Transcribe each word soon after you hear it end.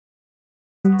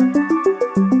Hey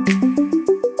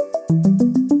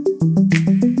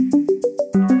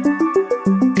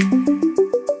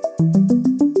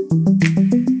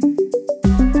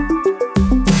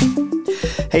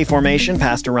Formation,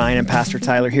 Pastor Ryan and Pastor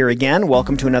Tyler here again.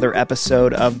 Welcome to another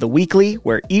episode of The Weekly,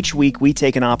 where each week we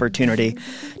take an opportunity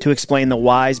to explain the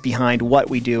whys behind what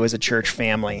we do as a church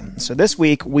family. So this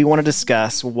week we want to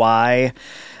discuss why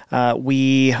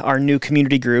our new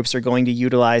community groups are going to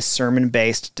utilize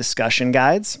sermon-based discussion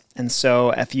guides. And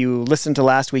so if you listened to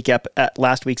last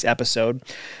week's episode,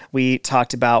 we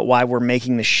talked about why we're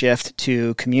making the shift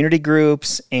to community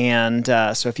groups. And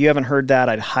so if you haven't heard that,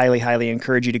 I'd highly, highly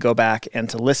encourage you to go back and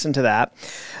to listen to that.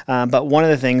 But one of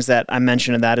the things that I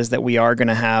mentioned in that is that we are going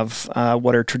to have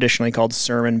what are traditionally called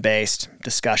sermon-based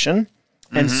discussion.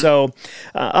 And so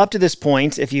up to this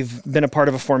point, if you've been a part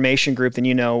of a formation group, then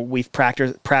you know we've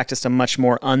practiced a much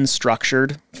more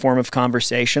unstructured form of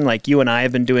conversation. Like you and I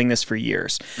have been doing this for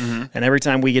years. And every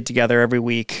time we get together every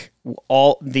week,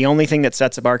 the only thing that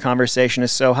sets up our conversation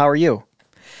is, so how are you?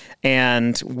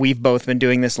 And we've both been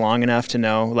doing this long enough to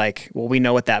know, we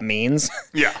know what that means.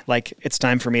 Yeah. It's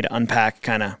time for me to unpack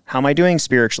kind of, how am I doing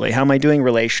spiritually? How am I doing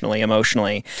relationally,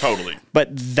 emotionally? Totally. But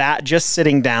that, just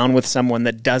sitting down with someone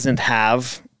that doesn't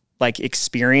have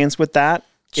experience with that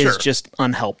is just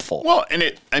unhelpful. Well, and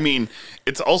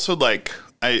it's also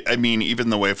even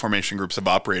the way formation groups have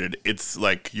operated, it's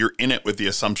you're in it with the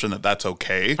assumption that that's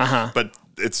okay. But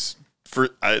it's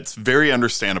very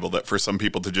understandable that for some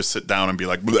people to just sit down and be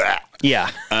like, blah. Yeah.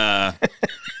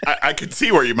 I could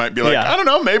see where you might be like, I don't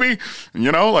know, maybe,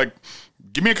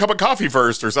 give me a cup of coffee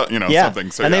first or something,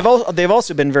 something. So, and they've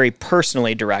also been very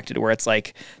personally directed, where it's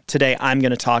like, today I'm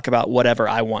going to talk about whatever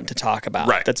I want to talk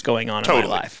about that's going on in my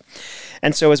life.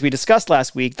 And so as we discussed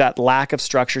last week, that lack of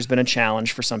structure has been a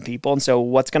challenge for some people. And so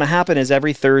what's going to happen is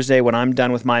every Thursday when I'm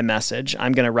done with my message,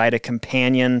 I'm going to write a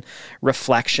companion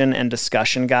reflection and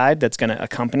discussion guide that's going to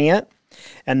accompany it.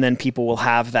 And then people will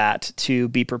have that to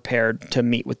be prepared to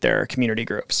meet with their community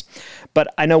groups.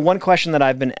 But I know one question that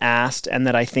I've been asked and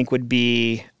that I think would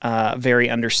be very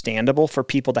understandable for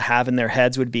people to have in their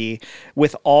heads would be,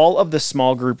 with all of the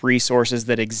small group resources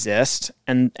that exist,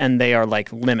 and they are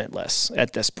limitless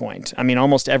at this point. I mean,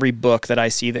 almost every book that I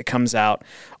see that comes out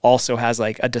also has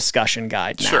a discussion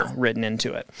guide now written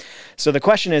into it. So the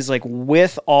question is,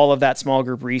 with all of that small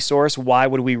group resource, why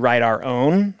would we write our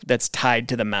own that's tied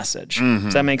to the message?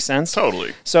 Does that make sense?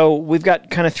 Totally. So we've got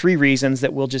kind of three reasons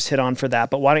that we'll just hit on for that,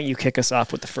 but why don't you kick us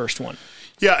off with the first one?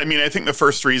 Yeah, I think the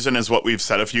first reason is what we've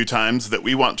said a few times, that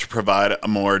we want to provide a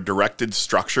more directed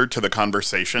structure to the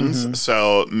conversations.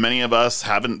 So many of us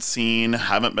haven't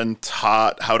been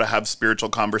taught how to have spiritual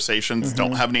conversations,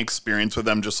 don't have any experience with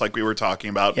them, just like we were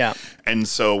talking about. Yeah. And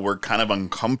so we're kind of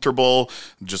uncomfortable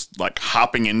just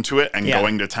hopping into it and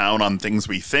going to town on things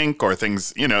we think, or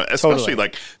things,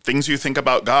 especially things you think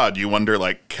about God. You wonder,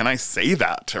 can I say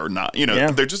that or not?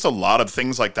 There's just a lot of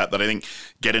things like that I think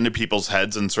get into people's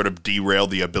heads and sort of derail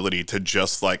the ability to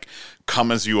just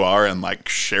come as you are and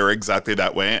share exactly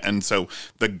that way. And so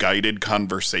the guided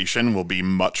conversation will be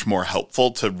much more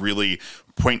helpful to really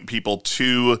point people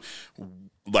to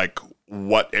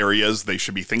what areas they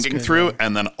should be thinking through,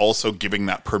 and then also giving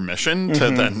that permission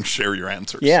to then share your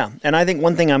answers. Yeah. And I think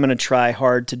one thing I'm going to try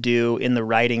hard to do in the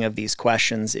writing of these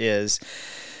questions is,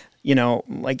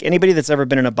 anybody that's ever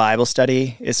been in a Bible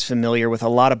study is familiar with a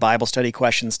lot of Bible study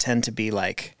questions tend to be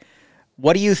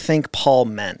what do you think Paul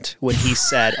meant when he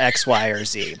said X, Y, or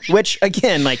Z? Which,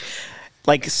 again,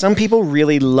 some people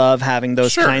really love having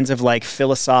those kinds of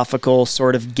philosophical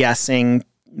sort of guessing,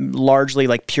 largely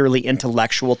purely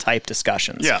intellectual type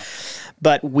discussions. Yeah.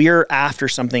 But we're after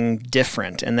something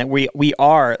different, and that we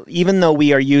are, even though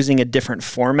we are using a different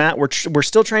format, we're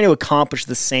still trying to accomplish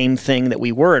the same thing that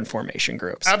we were in formation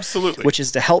groups. Absolutely. Which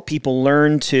is to help people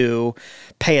learn to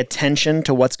pay attention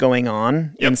to what's going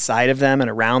on inside of them and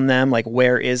around them,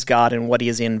 where is God and what he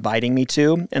is inviting me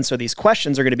to. And so these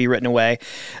questions are going to be written in a way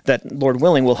that, Lord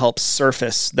willing, will help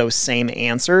surface those same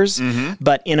answers,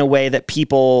 but in a way that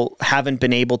people haven't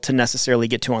been able to necessarily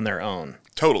get to on their own.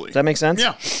 Totally. Does that make sense?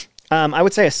 Yeah. I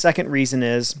would say a second reason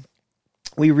is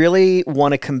we really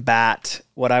want to combat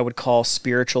what I would call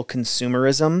spiritual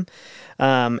consumerism,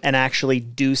 and actually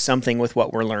do something with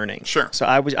what we're learning. Sure. So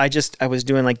I was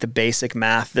doing the basic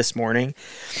math this morning,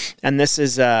 and this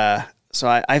is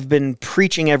so I've been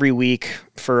preaching every week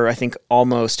for I think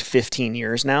almost 15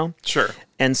 years now. Sure.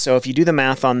 And so if you do the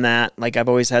math on that, I've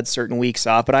always had certain weeks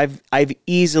off, but I've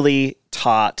easily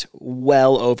taught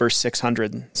well over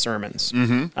 600 sermons.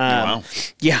 Wow.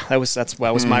 Yeah, that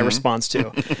was my response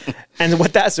too. And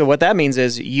what that means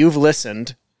is you've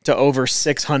listened to over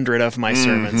 600 of my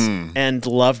sermons and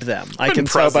loved them. I can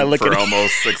tell by looking for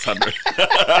almost 600.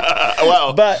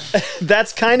 Wow. But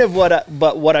that's kind of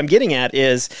what I'm getting at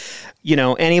is,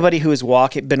 anybody who has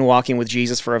been walking with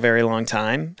Jesus for a very long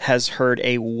time has heard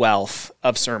a wealth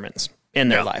of sermons in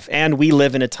their life. And we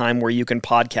live in a time where you can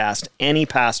podcast any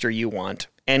pastor you want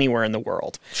anywhere in the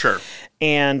world. Sure.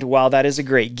 And while that is a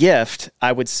great gift,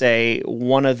 I would say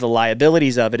one of the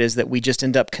liabilities of it is that we just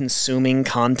end up consuming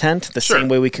content the same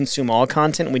way we consume all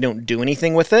content, and we don't do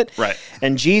anything with it. Right.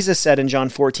 And Jesus said in John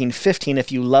 14:15,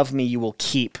 if you love me, you will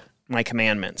keep my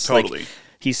commandments. Totally.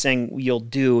 He's saying you'll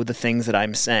do the things that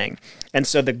I'm saying. And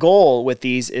so the goal with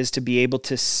these is to be able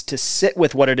to sit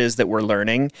with what it is that we're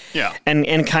learning. Yeah.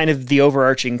 And kind of the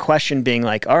overarching question being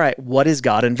like, all right, what is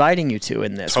God inviting you to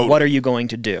in this? Totally. What are you going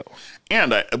to do?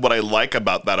 And what I like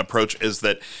about that approach is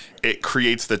that it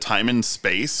creates the time and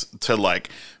space to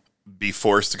be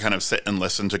forced to kind of sit and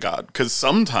listen to God. Because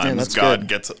sometimes God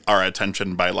gets our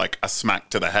attention by a smack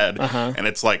to the head. And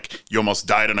it's like you almost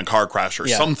died in a car crash or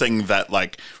something that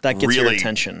gets really your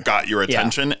attention. Got your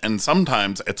attention. Yeah. And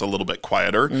sometimes it's a little bit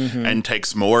quieter and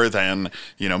takes more than,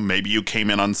 maybe you came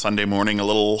in on Sunday morning a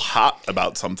little hot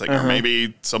about something, or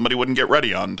maybe somebody wouldn't get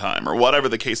ready on time, or whatever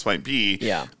the case might be.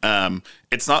 Yeah.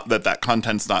 It's not that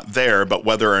content's not there, but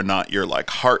whether or not your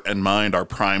heart and mind are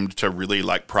primed to really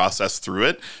process through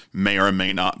it may or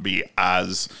may not be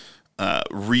as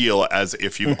real as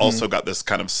if you've also got this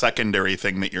kind of secondary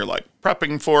thing that you're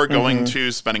prepping for, going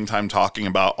to, spending time talking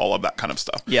about, all of that kind of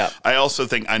stuff. Yeah. I also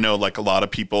think, I know a lot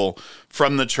of people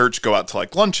from the church go out to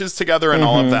lunches together and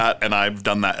all of that, and I've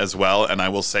done that as well. And I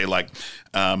will say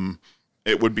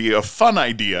it would be a fun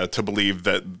idea to believe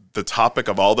that the topic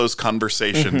of all those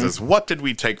conversations is what did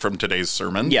we take from today's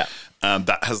sermon? Yeah.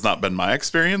 That has not been my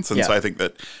experience. And so I think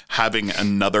that having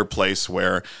another place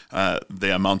where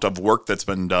the amount of work that's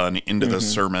been done into the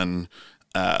sermon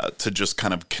to just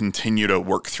kind of continue to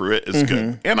work through it is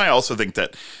good. And I also think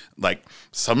that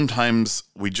sometimes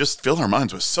we just fill our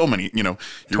minds with so many,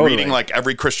 you're reading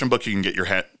every Christian book you can get your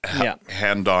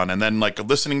hand on, and then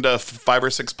listening to 5 or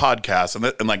 6 podcasts,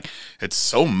 and it's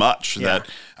so much that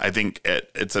I think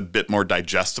it's a bit more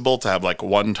digestible to have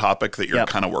one topic that you're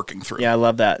kind of working through. Yeah, I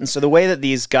love that. And so the way that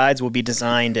these guides will be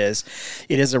designed is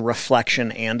it is a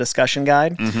reflection and discussion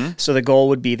guide. So the goal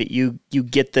would be that you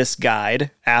get this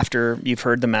guide after you've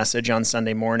heard the message on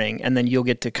Sunday morning, and then you'll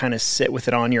get to kind of sit with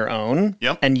it on your own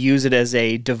and use it as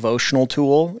a devotional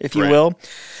tool, if you will,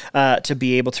 to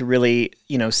be able to really,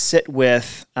 sit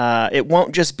with, it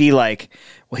won't just be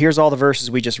well, here's all the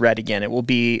verses we just read again. It will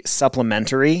be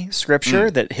supplementary scripture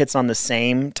that hits on the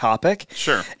same topic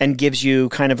and gives you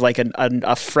kind of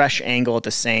a fresh angle at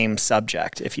the same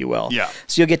subject, if you will. Yeah.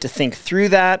 So you'll get to think through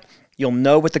that. You'll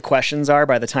know what the questions are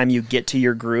by the time you get to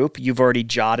your group. You've already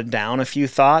jotted down a few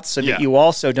thoughts so that you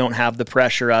also don't have the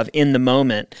pressure of, in the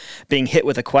moment, being hit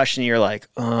with a question. You're like,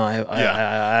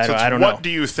 I don't know. What do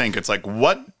you think? It's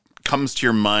what comes to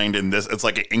your mind in this? It's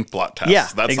like an ink blot test. Yeah,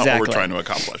 that's exactly. not what we're trying to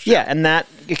accomplish. Yeah, and that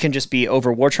it can just be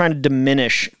over. We're trying to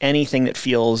diminish anything that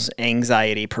feels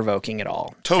anxiety provoking at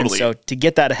all. Totally. And so to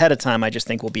get that ahead of time, I just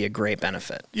think will be a great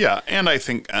benefit. Yeah, and I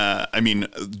think, I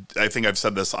think I've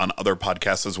said this on other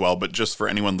podcasts as well, but just for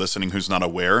anyone listening who's not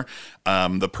aware,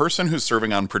 the person who's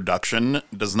serving on production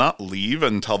does not leave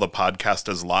until the podcast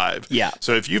is live. Yeah.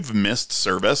 So if you've missed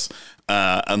service,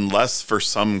 unless for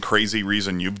some crazy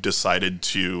reason you've decided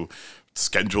to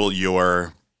schedule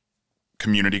your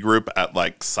community group at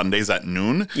Sundays at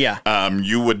noon,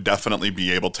 you would definitely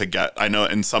be able to get, I know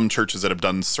in some churches that have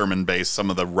done sermon based, some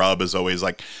of the rub is always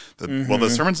well, the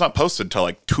sermon's not posted till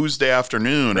Tuesday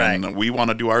afternoon, and we want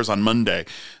to do ours on Monday.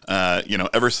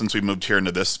 Ever since we moved here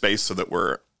into this space so that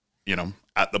we're,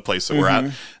 at the place that we're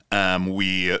at,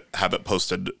 we have it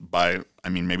posted by,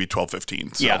 maybe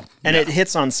 12:15. So, and it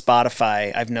hits on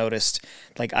Spotify. I've noticed,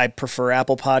 I prefer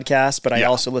Apple Podcasts, but I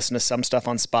also listen to some stuff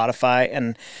on Spotify,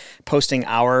 and posting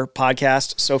our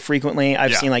podcast so frequently,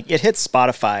 I've seen it hits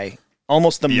Spotify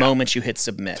almost the moment you hit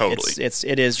submit. Totally.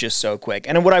 It is just so quick.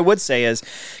 And what I would say is,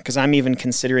 because I'm even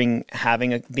considering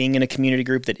being in a community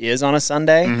group that is on a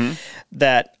Sunday,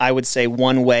 that I would say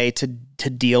one way to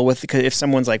deal with, because if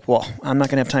someone's well, I'm not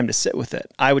going to have time to sit with it,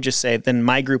 I would just say then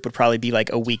my group would probably be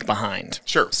a week behind.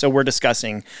 Sure. So we're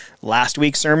discussing last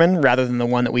week's sermon rather than the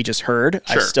one that we just heard.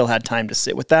 Sure. I still had time to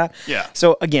sit with that. Yeah.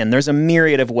 So again, there's a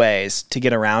myriad of ways to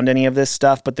get around any of this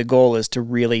stuff, but the goal is to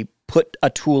really put a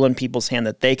tool in people's hand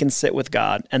that they can sit with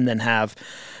God and then have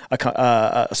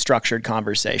a structured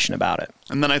conversation about it.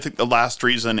 And then I think the last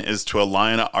reason is to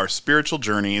align our spiritual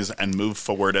journeys and move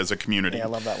forward as a community. Yeah, I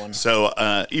love that one. So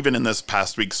even in this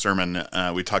past week's sermon,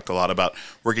 we talked a lot about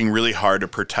working really hard to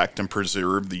protect and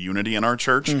preserve the unity in our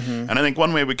church. And I think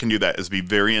one way we can do that is be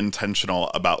very intentional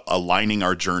about aligning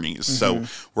our journeys. So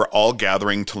we're all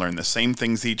gathering to learn the same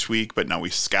things each week, but now we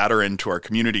scatter into our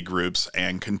community groups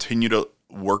and continue to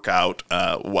work out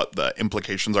what the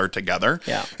implications are together.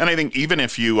 Yeah. And I think even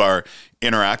if you are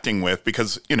interacting with,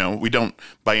 because, we don't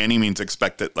by any means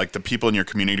expect that like the people in your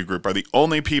community group are the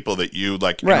only people that you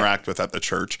like interact with at the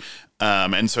church.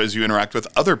 And so as you interact with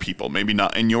other people, maybe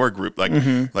not in your group,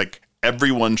 like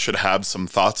everyone should have some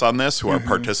thoughts on this who are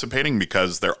participating,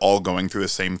 because they're all going through the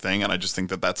same thing. And I just think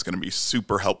that that's going to be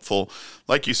super helpful,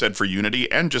 like you said, for unity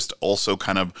and just also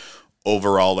kind of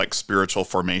overall like spiritual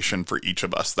formation for each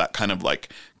of us, that kind of like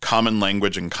common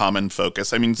language and common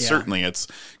focus. I mean, certainly it's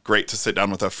great to sit down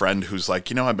with a friend who's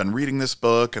like, I've been reading this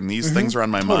book and these things are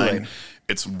on my mind.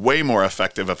 It's way more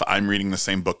effective if I'm reading the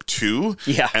same book too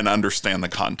and understand the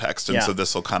context. And so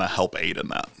this will kind of help aid in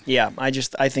that. Yeah, I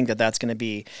think that that's going to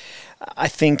be, I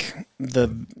think the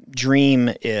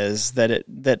dream is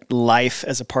that life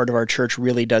as a part of our church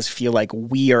really does feel like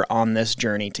we are on this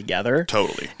journey together.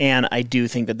 Totally. And I do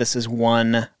think that this is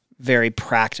one very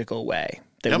practical way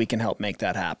that we can help make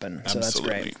that happen. So that's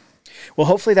great. Well,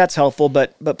 hopefully that's helpful,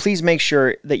 but please make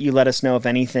sure that you let us know if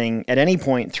anything at any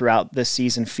point throughout this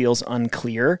season feels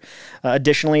unclear.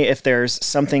 Additionally, if there's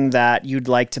something that you'd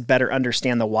like to better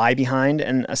understand the why behind,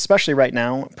 and especially right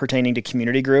now pertaining to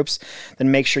community groups,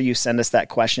 then make sure you send us that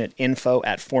question at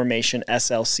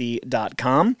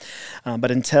info@formationslc.com.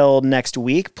 But until next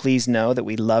week, please know that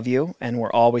we love you and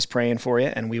we're always praying for you,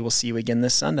 and we will see you again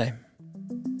this Sunday.